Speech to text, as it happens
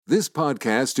This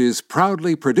podcast is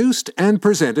proudly produced and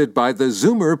presented by the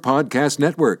Zoomer Podcast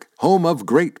Network, home of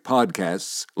great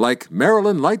podcasts like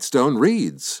Marilyn Lightstone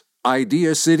Reads,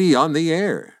 Idea City on the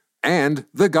Air, and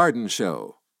The Garden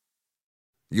Show.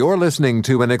 You're listening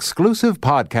to an exclusive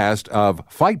podcast of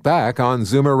Fight Back on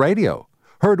Zoomer Radio,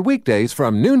 heard weekdays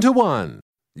from noon to 1.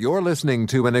 You're listening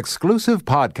to an exclusive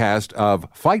podcast of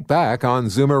Fight Back on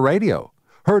Zoomer Radio,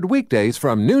 heard weekdays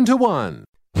from noon to 1.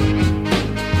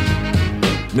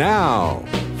 Now,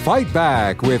 Fight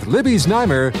Back with Libby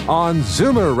Znaimer on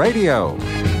Zoomer Radio.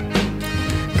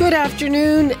 Good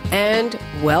afternoon and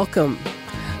welcome.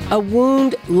 A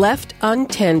wound left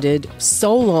untended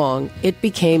so long it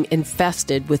became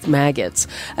infested with maggots.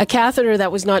 A catheter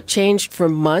that was not changed for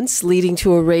months, leading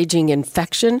to a raging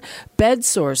infection. Bed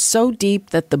sores so deep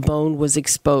that the bone was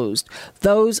exposed.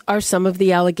 Those are some of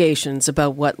the allegations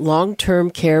about what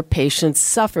long-term care patients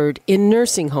suffered in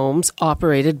nursing homes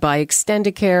operated by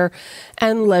Extendicare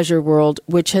and Leisure World,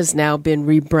 which has now been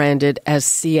rebranded as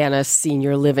Sienna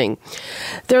Senior Living.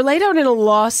 They're laid out in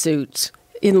lawsuits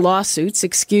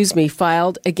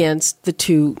filed against the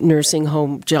two nursing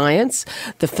home giants.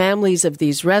 The families of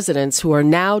these residents who are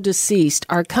now deceased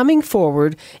are coming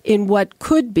forward in what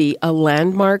could be a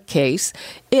landmark case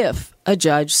if a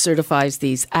judge certifies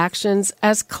these actions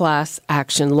as class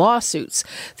action lawsuits.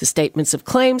 The statements of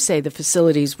claim say the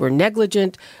facilities were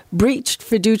negligent, breached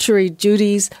fiduciary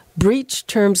duties, breached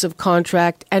terms of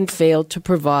contract, and failed to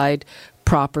provide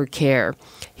proper care.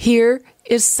 Here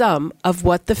is some of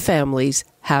what the families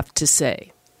have to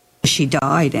say. She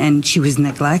died and she was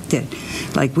neglected.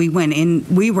 Like we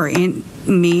were in,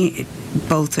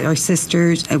 both our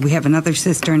sisters, we have another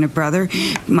sister and a brother.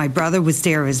 My brother was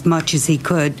there as much as he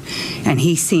could, and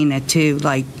he's seen it too,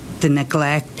 like the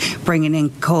neglect, bringing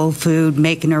in cold food,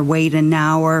 making her wait an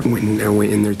hour. When I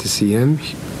went in there to see him,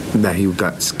 that he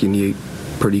got skinny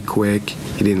pretty quick.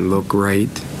 He didn't look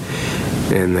right.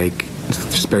 And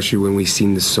especially when we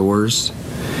seen the sores,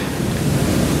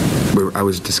 I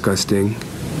was disgusting,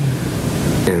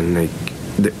 and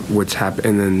what's happened,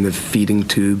 and then the feeding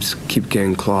tubes keep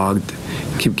getting clogged,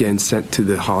 keep getting sent to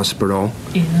the hospital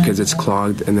because it's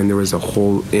clogged, and then there was a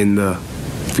hole in the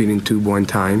feeding tube one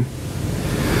time.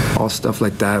 All stuff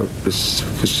like that was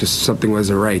just something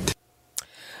wasn't right.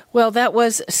 Well, that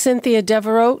was Cynthia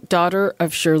Devereaux, daughter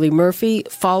of Shirley Murphy,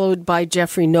 followed by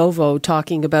Jeffrey Novo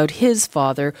talking about his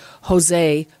father,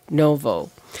 Jose Novo.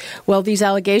 Well, these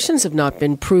allegations have not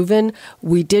been proven.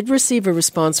 We did receive a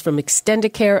response from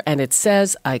Extendicare, and it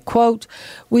says, I quote,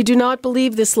 "We do not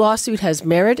believe this lawsuit has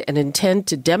merit and intend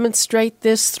to demonstrate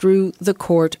this through the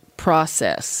court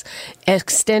process.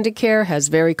 Extendicare has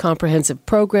very comprehensive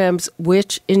programs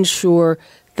which ensure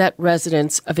that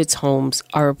residents of its homes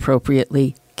are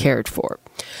appropriately cared for."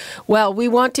 Well, we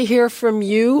want to hear from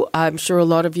you. I'm sure a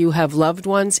lot of you have loved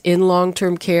ones in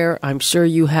long-term care. I'm sure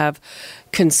you have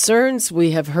concerns.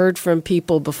 We have heard from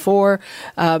people before.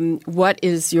 What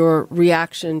is your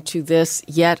reaction to this?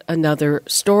 Yet another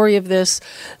story of this.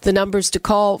 The numbers to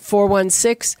call,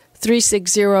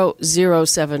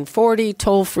 416-360-0740,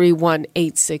 toll free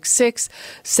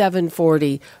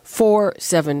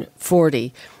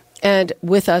 1-866-740-4740. And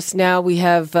with us now, we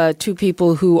have two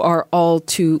people who are all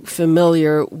too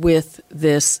familiar with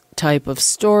this type of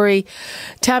story.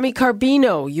 Tammy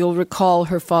Carbino, you'll recall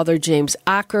her father, James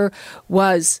Acker,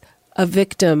 was a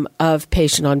victim of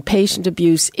patient-on-patient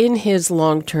abuse in his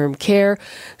long-term care.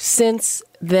 Since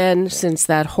then, since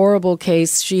that horrible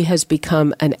case, she has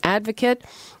become an advocate.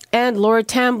 And Laura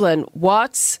Tamblin,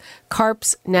 Watts,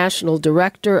 CARP's National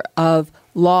Director of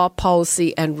Law,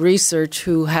 Policy, and Research,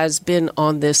 who has been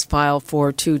on this file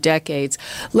for 2 decades.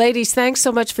 Ladies, thanks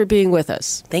so much for being with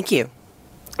us. Thank you.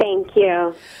 Thank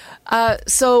you.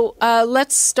 So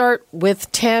let's start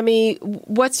with Tammy.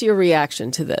 What's your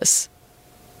reaction to this?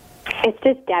 It's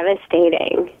just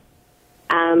devastating.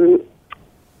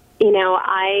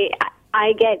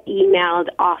 I get emailed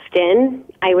often.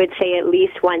 I would say at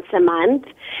least once a month.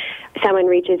 Someone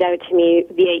reaches out to me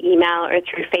via email or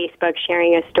through Facebook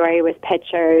sharing a story with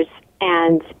pictures,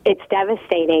 and it's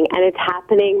devastating, and it's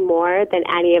happening more than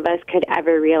any of us could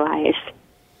ever realize.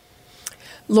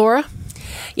 Laura?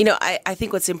 I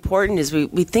think what's important is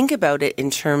we think about it in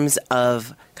terms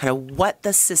of kind of what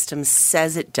the system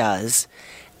says it does,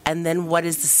 and then what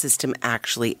is the system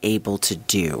actually able to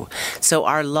do. So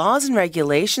our laws and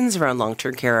regulations around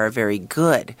long-term care are very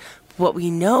good. What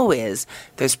we know is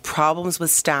there's problems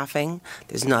with staffing,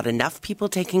 there's not enough people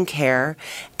taking care,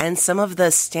 and some of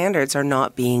the standards are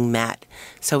not being met.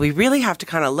 So we really have to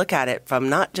kind of look at it from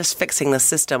not just fixing the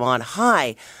system on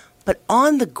high, but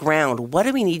on the ground, what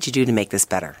do we need to do to make this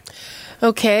better?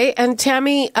 Okay. And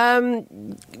Tammy,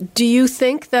 do you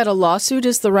think that a lawsuit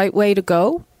is the right way to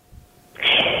go?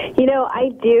 I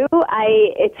do.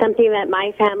 It's something that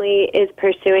my family is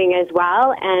pursuing as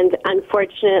well, and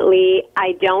unfortunately,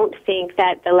 I don't think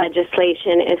that the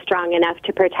legislation is strong enough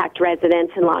to protect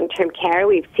residents in long-term care.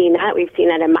 We've seen that. We've seen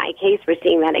that in my case. We're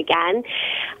seeing that again,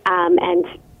 and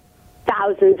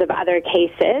thousands of other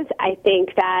cases. I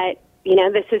think that,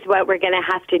 this is what we're going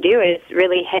to have to do, is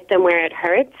really hit them where it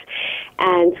hurts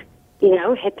and,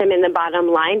 hit them in the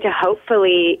bottom line to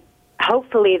hopefully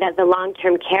that the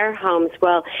long-term care homes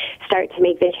will start to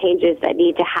make the changes that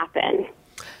need to happen.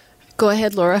 Go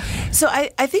ahead, Laura. So I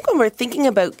think when we're thinking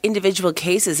about individual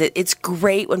cases, it's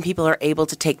great when people are able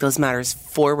to take those matters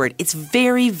forward. It's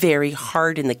very, very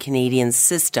hard in the Canadian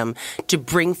system to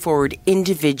bring forward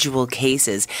individual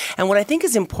cases. And what I think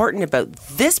is important about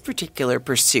this particular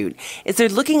pursuit is they're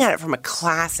looking at it from a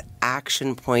class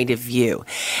action point of view.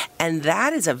 And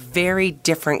that is a very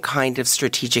different kind of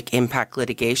strategic impact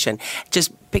litigation.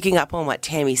 Just picking up on what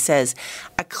Tammy says,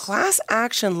 a class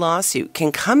action lawsuit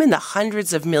can come in the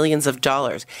hundreds of millions of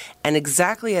dollars. And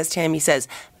exactly as Tammy says,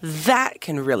 that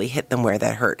can really hit them where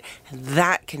that hurt.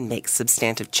 That can make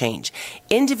substantive change.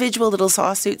 Individual little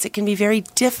lawsuits, it can be very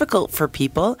difficult for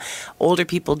people. Older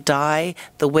people die.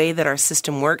 The way that our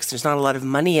system works, there's not a lot of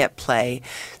money at play.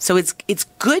 So it's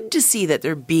good to see that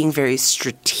they're being very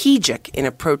strategic in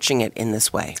approaching it in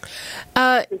this way.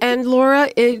 And Laura,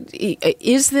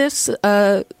 is this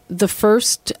the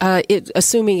first,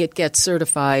 assuming it gets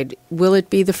certified, will it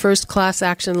be the first class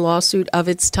action lawsuit of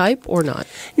its type or not?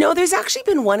 No, there's actually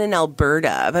been one in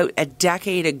Alberta about a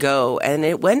decade ago, and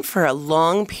it went for a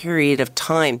long period of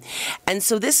time. And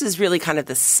so this is really kind of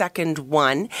the second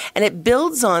one, and it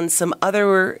builds on some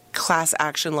other class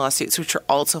action lawsuits which are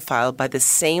also filed by the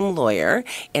same lawyer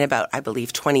in about, I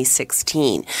believe,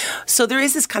 2016. So there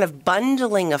is this kind of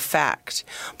bundling effect.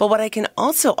 But what I can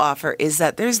also offer is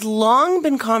that there's long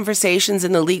been conversations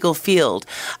in the legal field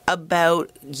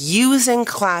about using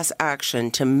class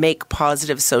action to make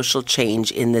positive social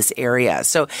change in this area.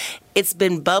 So it's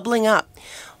been bubbling up.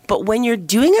 But when you're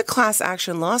doing a class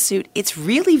action lawsuit, it's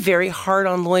really very hard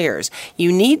on lawyers.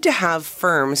 You need to have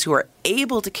firms who are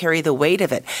able to carry the weight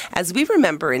of it. As we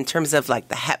remember in terms of like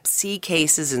the Hep C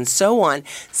cases and so on,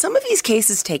 some of these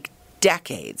cases take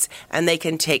decades, and they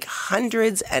can take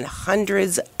hundreds and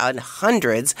hundreds and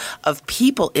hundreds of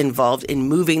people involved in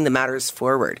moving the matters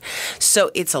forward.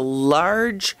 So it's a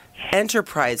large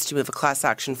enterprise to move a class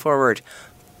action forward.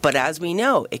 But as we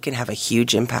know, it can have a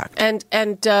huge impact. And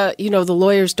the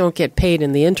lawyers don't get paid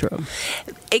in the interim.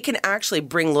 It can actually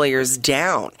bring lawyers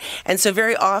down. And so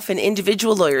very often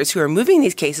individual lawyers who are moving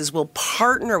these cases will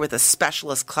partner with a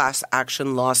specialist class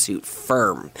action lawsuit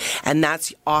firm. And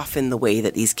that's often the way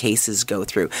that these cases go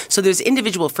through. So there's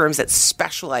individual firms that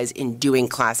specialize in doing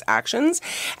class actions.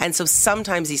 And so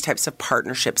sometimes these types of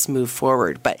partnerships move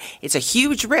forward. But it's a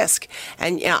huge risk.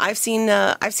 And I've seen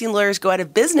lawyers go out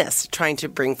of business trying to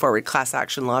bring forward class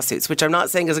action lawsuits, which I'm not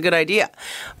saying is a good idea.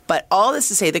 But all this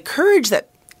to say, the courage that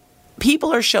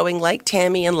people are showing, like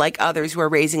Tammy and like others who are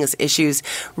raising these issues,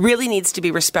 really needs to be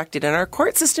respected. And our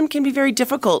court system can be very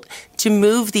difficult to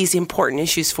move these important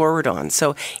issues forward on.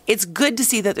 So it's good to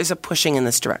see that there's a pushing in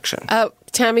this direction.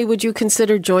 Tammy, would you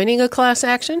consider joining a class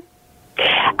action?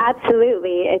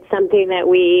 Absolutely. It's something that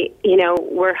we,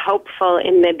 were hopeful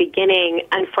in the beginning.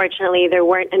 Unfortunately, there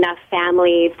weren't enough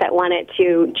families that wanted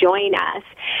to join us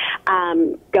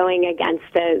going against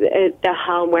the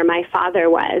home where my father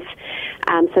was.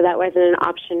 So that wasn't an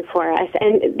option for us.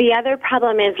 And the other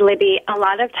problem is, Libby, a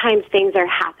lot of times things are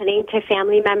happening to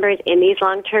family members in these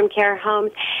long-term care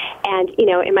homes. And,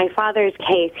 in my father's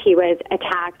case, he was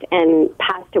attacked and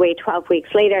passed away 12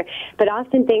 weeks later. But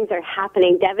often things are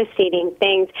happening, devastating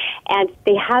things, and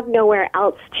they have nowhere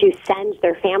else to send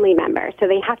their family member. So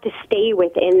they have to stay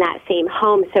within that same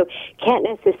home, so can't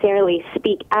necessarily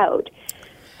speak out.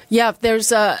 Yeah, there's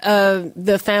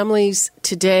the families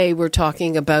today were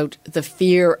talking about the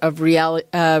fear of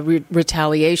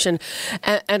retaliation.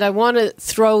 And I want to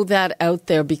throw that out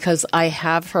there because I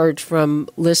have heard from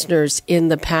listeners in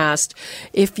the past,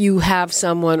 if you have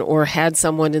someone or had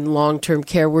someone in long-term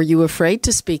care, were you afraid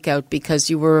to speak out because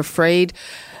you were afraid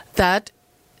that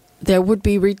there would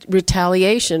be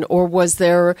retaliation, or was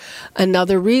there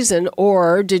another reason,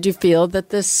 or did you feel that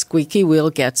the squeaky wheel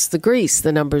gets the grease?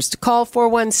 The numbers to call,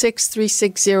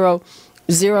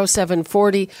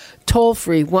 416-360-0740, toll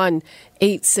free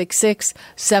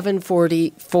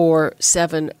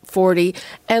 1-866-740-4740.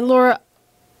 And Laura,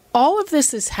 all of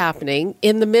this is happening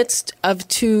in the midst of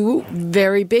two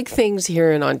very big things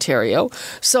here in Ontario.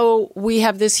 So we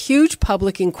have this huge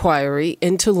public inquiry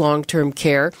into long-term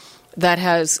care that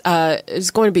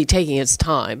is going to be taking its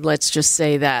time, let's just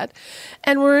say that.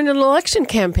 And we're in an election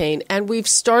campaign, and we've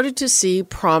started to see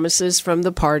promises from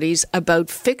the parties about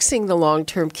fixing the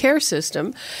long-term care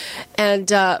system.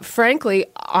 And frankly,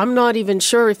 I'm not even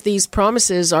sure if these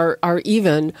promises are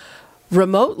even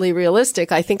remotely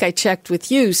realistic. I think I checked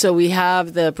with you. So we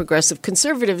have the Progressive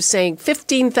Conservatives saying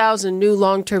 15,000 new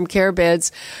long-term care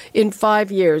beds in 5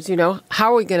 years.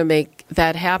 How are we going to make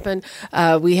that happen?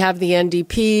 We have the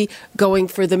NDP going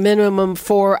for the minimum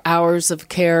 4 hours of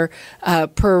care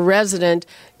per resident.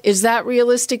 Is that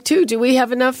realistic too? Do we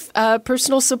have enough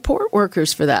personal support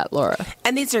workers for that, Laura?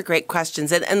 And these are great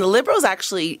questions. And the Liberals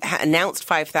actually announced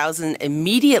 5,000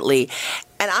 immediately.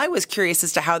 And I was curious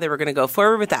as to how they were going to go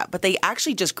forward with that. But they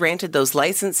actually just granted those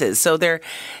licenses. So they're,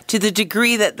 to the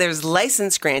degree that there's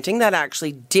license granting, that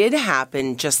actually did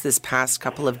happen just this past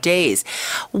couple of days.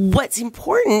 What's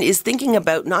important is thinking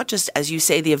about not just, as you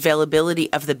say, the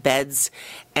availability of the beds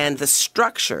and the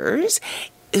structures.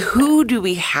 Who do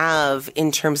we have in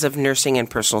terms of nursing and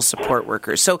personal support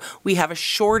workers? So we have a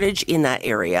shortage in that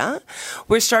area.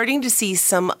 We're starting to see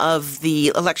some of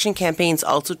the election campaigns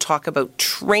also talk about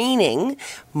training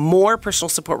more personal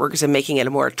support workers and making it a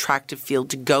more attractive field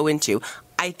to go into.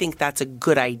 I think that's a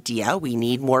good idea. We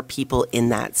need more people in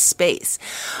that space.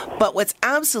 But what's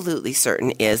absolutely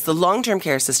certain is the long-term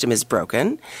care system is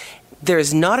broken. There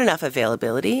is not enough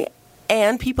availability.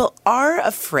 And people are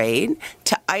afraid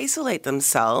to isolate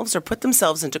themselves or put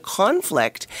themselves into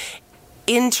conflict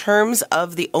in terms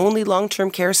of the only long-term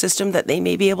care system that they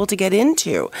may be able to get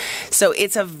into. So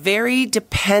it's a very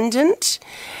dependent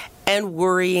and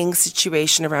worrying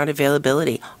situation around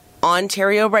availability.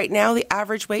 Ontario right now, the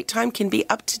average wait time can be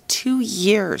up to 2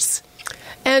 years.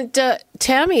 And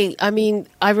Tammy,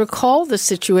 I recall the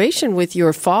situation with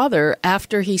your father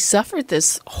after he suffered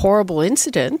this horrible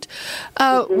incident,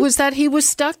 was that he was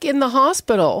stuck in the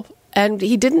hospital and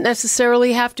he didn't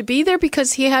necessarily have to be there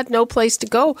because he had no place to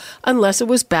go unless it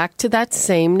was back to that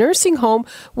same nursing home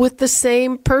with the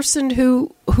same person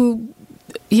who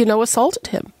assaulted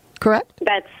him, correct?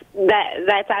 That's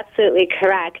absolutely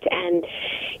correct. And,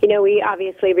 we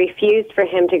obviously refused for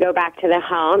him to go back to the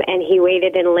home, and he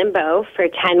waited in limbo for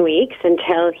 10 weeks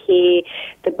until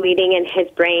the bleeding in his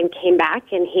brain came back,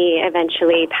 and he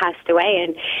eventually passed away.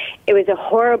 And it was a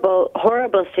horrible,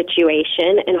 horrible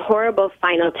situation and horrible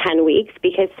final 10 weeks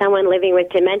because someone living with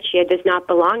dementia does not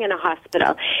belong in a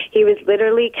hospital. He was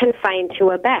literally confined to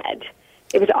a bed.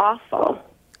 It was awful.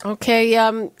 Okay,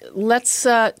 let's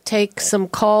take some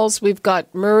calls. We've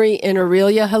got Murray in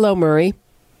Aurelia. Hello, Murray.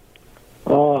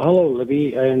 Hello,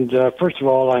 Libby. And first of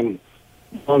all, I'm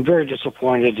very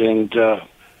disappointed to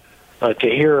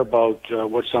hear about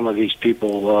what some of these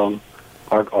people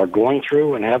are going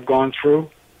through and have gone through.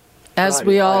 As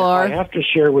we all are. I have to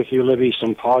share with you, Libby,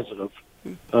 some positive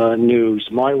news.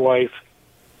 My wife,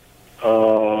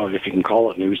 if you can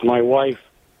call it news, my wife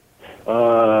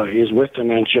is with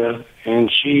dementia, and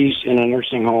she's in a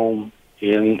nursing home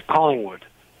in Collingwood.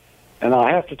 And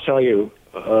I have to tell you,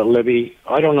 Libby,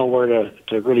 I don't know where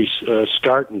to really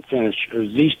start and finish.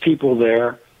 These people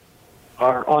there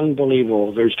are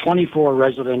unbelievable. There's 24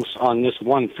 residents on this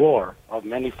one floor of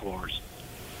many floors.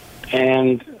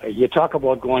 And you talk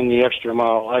about going the extra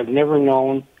mile. I've never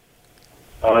known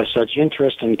such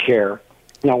interest and care.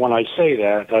 Now, when I say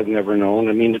that, I've never known.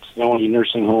 It's the only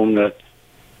nursing home that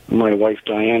my wife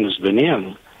Diane has been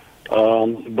in.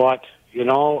 But,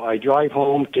 I drive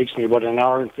home. It takes me about an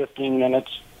hour and 15 minutes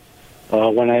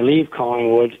when I leave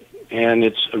Collingwood, and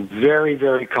it's very,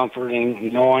 very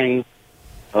comforting knowing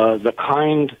the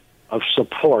kind of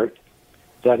support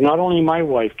that not only my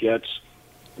wife gets,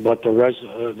 but the rest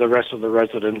of the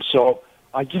residents. So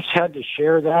I just had to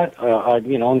share that.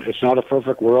 It's not a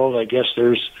perfect world. I guess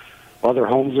there's other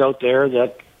homes out there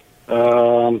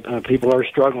that people are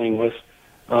struggling with.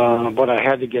 But I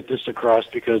had to get this across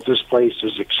because this place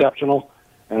is exceptional,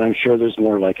 and I'm sure there's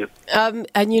more like it.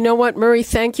 And you know what, Murray,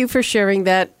 thank you for sharing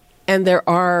that. And there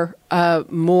are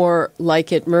more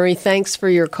like it. Murray, thanks for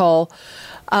your call.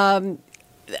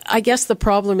 I guess the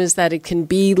problem is that it can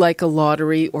be like a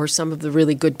lottery, or some of the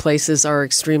really good places are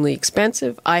extremely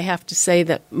expensive. I have to say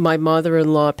that my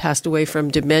mother-in-law passed away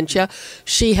from dementia.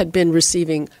 She had been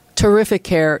receiving terrific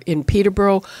care in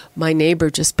Peterborough. My neighbor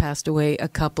just passed away a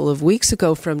couple of weeks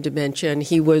ago from dementia, and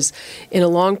he was in a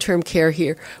long-term care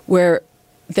here where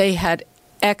they had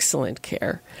excellent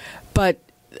care. But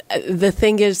the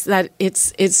thing is that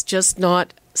it's just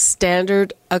not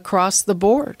standard across the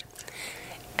board.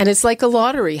 And it's like a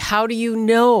lottery. How do you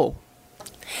know?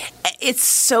 It's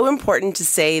so important to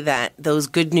say that those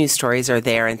good news stories are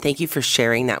there, and thank you for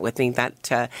sharing that with me.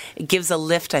 That it gives a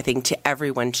lift, I think, to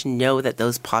everyone to know that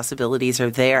those possibilities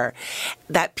are there.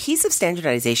 That piece of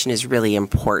standardization is really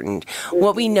important.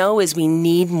 What we know is we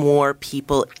need more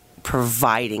people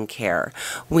providing care.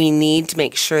 We need to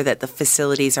make sure that the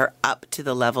facilities are up to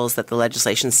the levels that the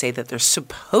legislation say that they're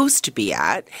supposed to be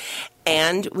at.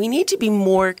 And we need to be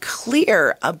more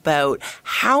clear about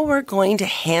how we're going to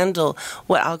handle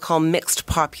what I'll call mixed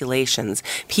populations.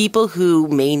 People who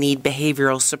may need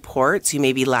behavioral supports, who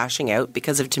may be lashing out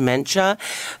because of dementia.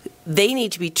 They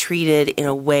need to be treated in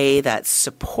a way that's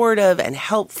supportive and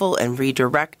helpful and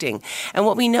redirecting. And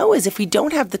what we know is if we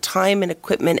don't have the time and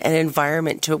equipment and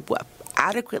environment to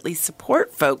adequately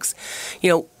support folks,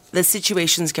 the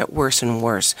situations get worse and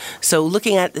worse. So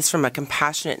looking at this from a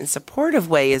compassionate and supportive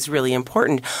way is really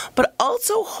important, but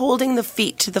also holding the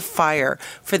feet to the fire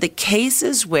for the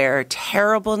cases where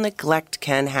terrible neglect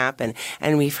can happen.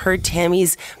 And we've heard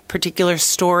Tammy's particular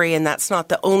story, and that's not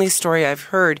the only story I've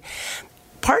heard.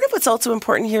 Part of what's also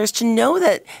important here is to know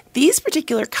that these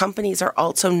particular companies are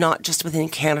also not just within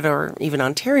Canada or even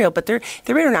Ontario, but they're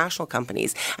international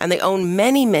companies, and they own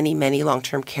many, many, many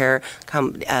long-term care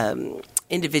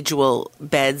individual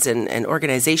beds and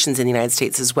organizations in the United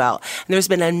States as well. And there's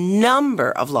been a number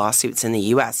of lawsuits in the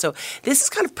U.S. So this is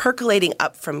kind of percolating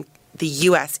up from the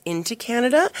U.S. into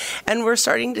Canada, and we're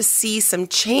starting to see some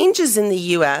changes in the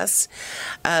U.S.,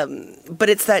 but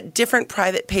it's that different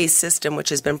private pay system which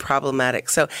has been problematic.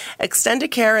 So extended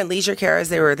care and leisure care, as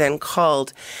they were then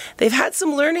called, they've had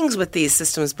some learnings with these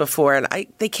systems before, and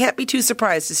they can't be too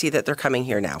surprised to see that they're coming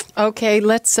here now. Okay,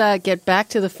 let's get back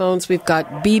to the phones. We've got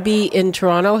BB in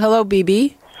Toronto. Hello,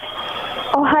 BB.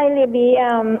 Oh, hi, Libby.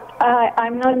 I'm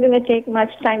not going to take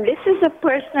much time. This is a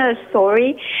personal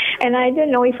story, and I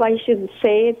don't know if I should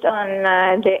say it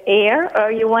on the air, or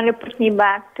you want to put me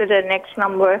back to the next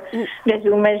number, the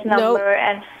Zoomer's number. No.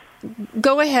 And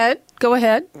Go ahead.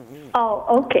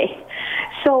 Oh, okay.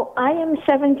 So I am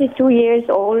 72 years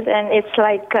old, and it's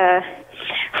like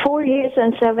 4 years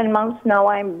and 7 months now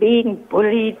I'm being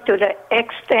bullied to the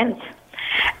extent.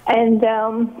 And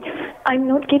I'm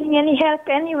not getting any help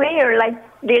anywhere. Like,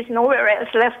 there's nowhere else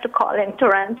left to call in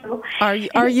Toronto.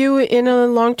 Are you in a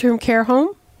long-term care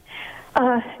home?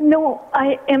 No,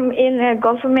 I am in a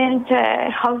government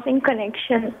housing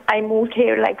connection. I moved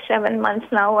here like 7 months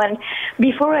now, and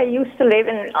before I used to live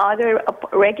in other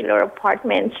regular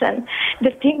apartments. And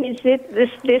the thing is that this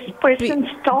person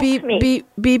stalks me.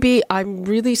 BB, I'm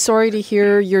really sorry to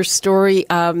hear your story,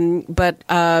 but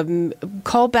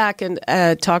call back and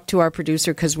talk to our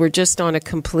producer, because we're just on a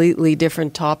completely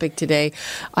different topic today.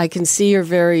 I can see you're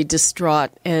very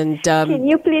distraught. And can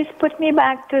you please put me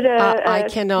back to the... I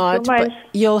cannot, but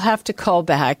you'll have to call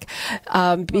back.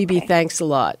 BB, okay. Thanks a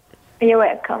lot. You're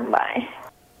welcome. Bye.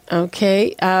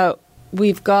 Okay.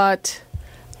 We've got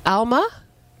Alma.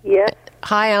 Yes.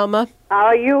 Hi, Alma. How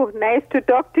are you? Nice to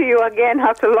talk to you again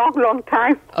after a long, long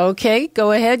time. Okay,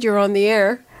 go ahead. You're on the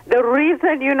air. The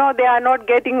reason, they are not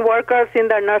getting workers in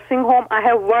the nursing home, I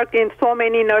have worked in so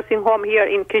many nursing homes here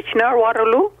in Kitchener,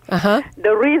 Waterloo. Uh-huh.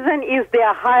 The reason is they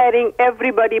are hiring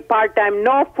everybody part-time,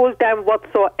 no full-time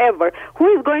whatsoever. Who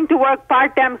is going to work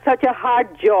part-time, such a hard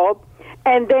job,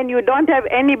 and then you don't have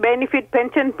any benefit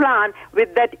pension plan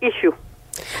with that issue?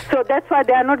 So that's why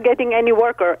they are not getting any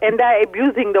worker, and they are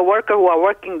abusing the worker who are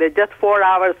working there, just 4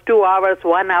 hours, 2 hours,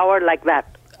 1 hour, like that.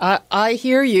 I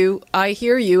hear you.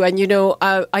 And,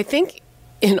 I think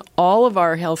in all of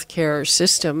our healthcare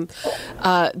system,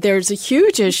 there's a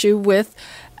huge issue with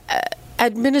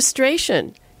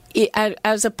administration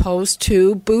as opposed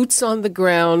to boots on the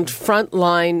ground,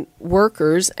 frontline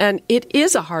workers. And it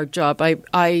is a hard job.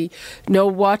 I know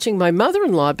watching my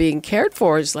mother-in-law being cared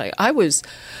for is like, I was...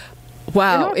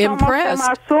 Wow, impressed.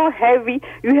 Some of them are so heavy,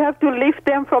 you have to lift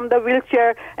them from the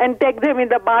wheelchair and take them in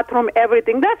the bathroom,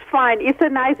 everything. That's fine. It's a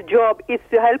nice job. It's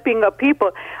helping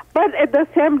people. But at the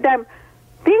same time,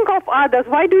 think of others.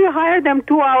 Why do you hire them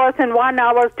 2 hours and 1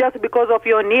 hour just because of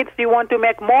your needs? You want to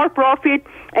make more profit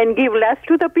and give less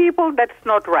to the people? That's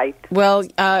not right. Well,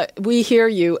 we hear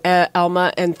you,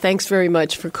 Alma, and thanks very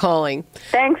much for calling.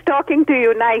 Thanks talking to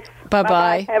you. Nice.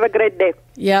 Bye-bye. Have a great day.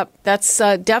 Yep, that's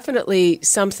definitely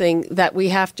something that we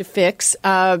have to fix.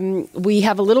 We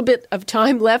have a little bit of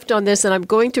time left on this, and I'm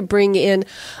going to bring in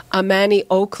Amani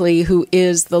Oakley, who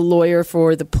is the lawyer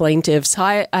for the plaintiffs.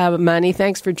 Hi, Amani.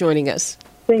 Thanks for joining us.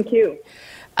 Thank you.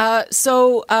 How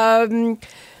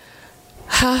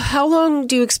long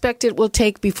do you expect it will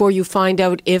take before you find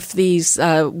out if these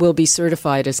will be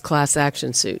certified as class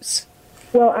action suits?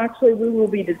 Well, actually, we will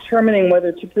be determining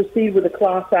whether to proceed with a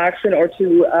class action or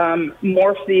to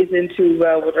morph these into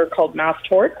what are called mass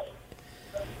torts.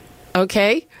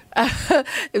 Okay.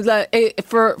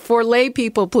 For lay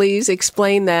people, please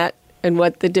explain that and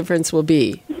what the difference will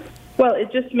be. Well,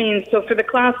 it just means, so for the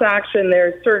class action, there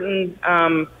are certain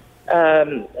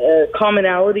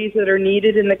commonalities that are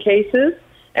needed in the cases.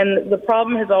 And the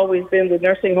problem has always been with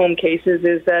nursing home cases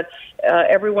is that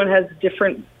everyone has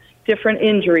different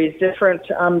injuries, different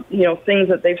things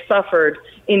that they've suffered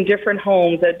in different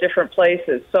homes at different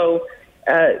places. So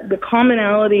the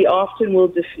commonality often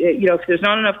will, if there's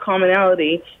not enough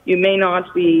commonality, you may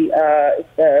not be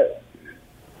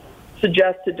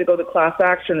suggested to go the class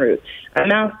action route. A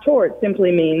mass tort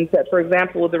simply means that, for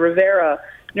example, with the Rivera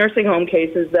nursing home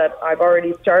cases that I've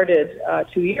already started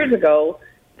 2 years ago,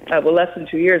 less than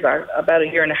 2 years, about a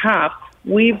year and a half,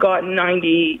 we've gotten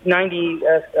 90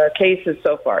 cases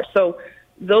so far. So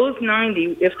those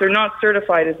 90, if they're not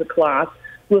certified as a class,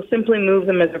 we'll simply move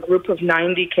them as a group of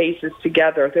 90 cases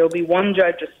together. There will be one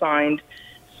judge assigned.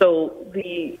 So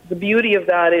the beauty of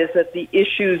that is that the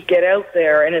issues get out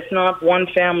there, and it's not one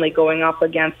family going up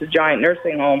against a giant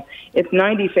nursing home. It's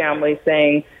 90 families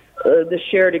saying the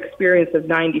shared experience of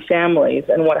 90 families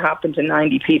and what happened to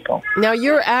 90 people. Now,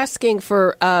 you're asking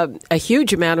for a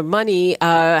huge amount of money.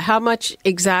 How much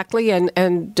exactly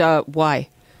and why?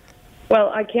 Well,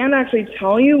 I can't actually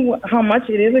tell you how much.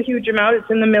 It is a huge amount. It's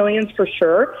in the millions for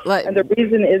sure. And the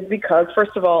reason is because,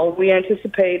 first of all, we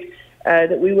anticipate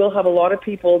that we will have a lot of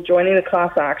people joining the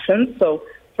class action. So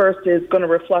first is going to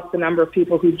reflect the number of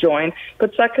people who join.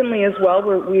 But secondly as well,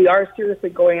 we are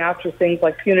seriously going after things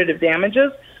like punitive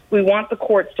damages. We want the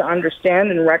courts to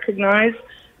understand and recognize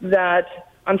that,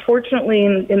 unfortunately,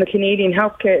 in the Canadian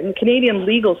healthcare, in the Canadian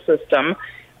legal system,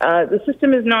 the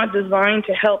system is not designed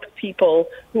to help people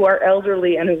who are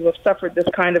elderly and who have suffered this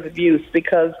kind of abuse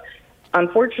because,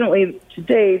 unfortunately,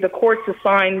 today the courts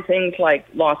assign things like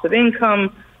loss of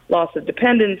income, loss of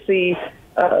dependency,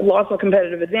 loss of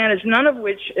competitive advantage, none of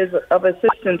which is of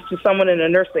assistance to someone in a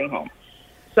nursing home.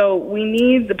 So we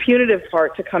need the punitive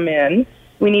part to come in.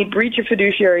 We need breach of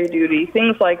fiduciary duty,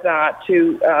 things like that,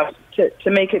 to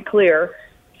make it clear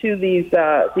to these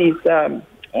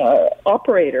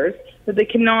operators that they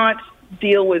cannot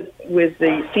deal with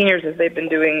the seniors as they've been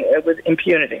doing with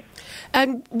impunity.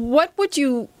 And what would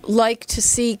you like to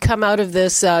see come out of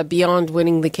this beyond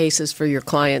winning the cases for your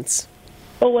clients?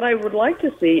 Well, what I would like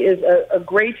to see is a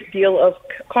great deal of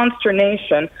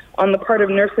consternation on the part of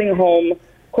nursing home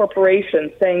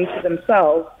corporations saying to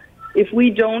themselves, if we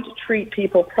don't treat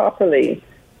people properly,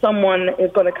 someone is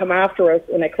going to come after us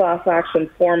in a class action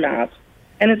format.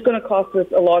 And it's going to cost us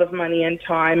a lot of money and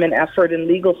time and effort and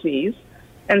legal fees.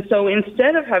 And so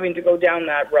instead of having to go down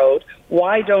that road,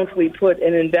 why don't we put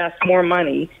and invest more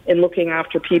money in looking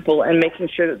after people and making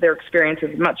sure that their experience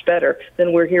is much better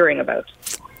than we're hearing about?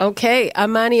 Okay.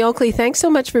 Amani Oakley, thanks so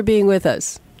much for being with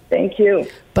us. Thank you.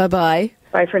 Bye-bye.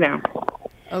 Bye for now.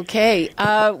 Okay.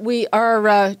 We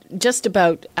are just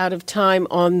about out of time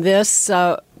on this.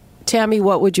 Tammy,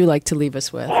 what would you like to leave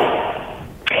us with?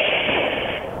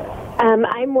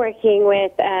 I'm working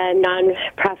with a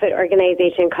non-profit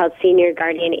organization called Senior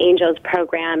Guardian Angels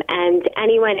Program, and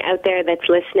anyone out there that's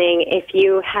listening, if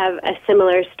you have a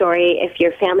similar story, if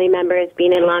your family member has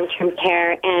been in long-term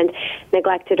care and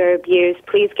neglected or abused,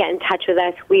 please get in touch with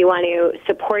us. We want to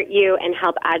support you and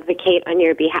help advocate on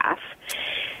your behalf.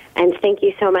 And thank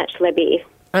you so much, Libby.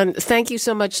 And thank you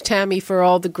so much, Tammy, for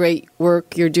all the great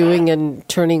work you're doing and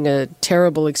turning a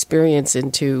terrible experience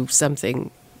into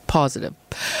something positive.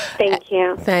 Thank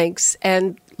you. Thanks.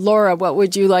 And Laura, what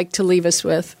would you like to leave us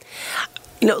with?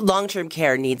 Long-term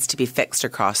care needs to be fixed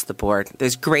across the board.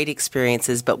 There's great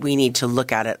experiences, but we need to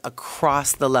look at it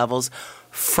across the levels,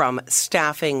 from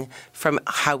staffing, from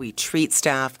how we treat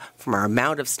staff, from our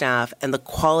amount of staff, and the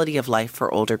quality of life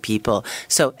for older people.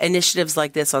 So initiatives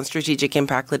like this on strategic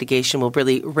impact litigation will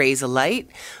really raise a light,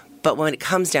 but when it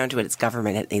comes down to it, it's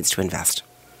government that needs to invest.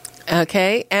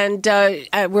 Okay, and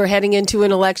we're heading into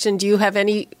an election. Do you have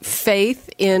any faith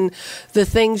in the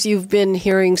things you've been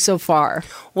hearing so far?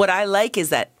 What I like is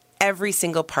that every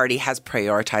single party has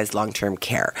prioritized long-term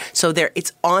care. So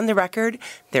it's on the record.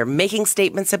 They're making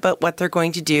statements about what they're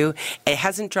going to do. It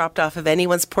hasn't dropped off of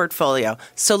anyone's portfolio.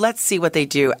 So let's see what they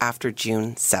do after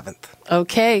June 7th.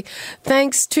 Okay.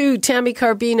 Thanks to Tammy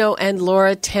Carbino and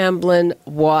Laura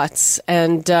Tamblin-Watts.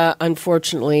 And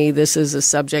unfortunately, this is a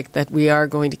subject that we are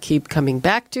going to keep coming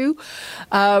back to.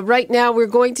 Right now, we're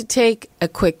going to take a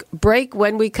quick break.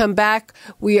 When we come back,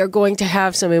 we are going to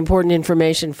have some important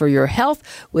information for your health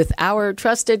with our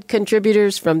trusted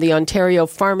contributors from the Ontario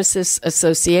Pharmacists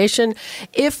Association.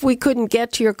 If we couldn't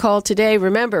get to your call today,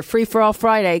 remember, Free for All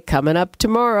Friday coming up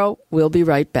tomorrow. We'll be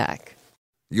right back.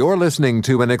 You're listening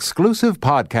to an exclusive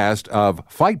podcast of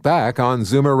Fight Back on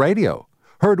Zoomer Radio.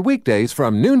 Heard weekdays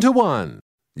from noon to 1.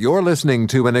 You're listening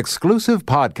to an exclusive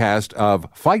podcast of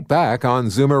Fight Back on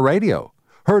Zoomer Radio.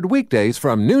 Heard weekdays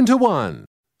from noon to 1.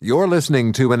 You're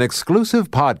listening to an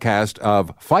exclusive podcast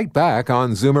of Fight Back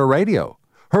on Zoomer Radio.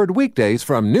 Heard weekdays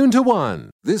from noon to 1.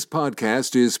 This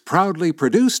podcast is proudly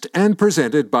produced and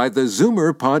presented by the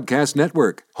Zoomer Podcast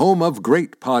Network, home of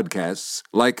great podcasts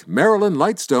like Marilyn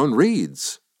Lightstone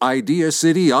Reads, Idea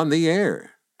City on the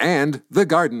Air, and The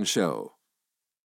Garden Show.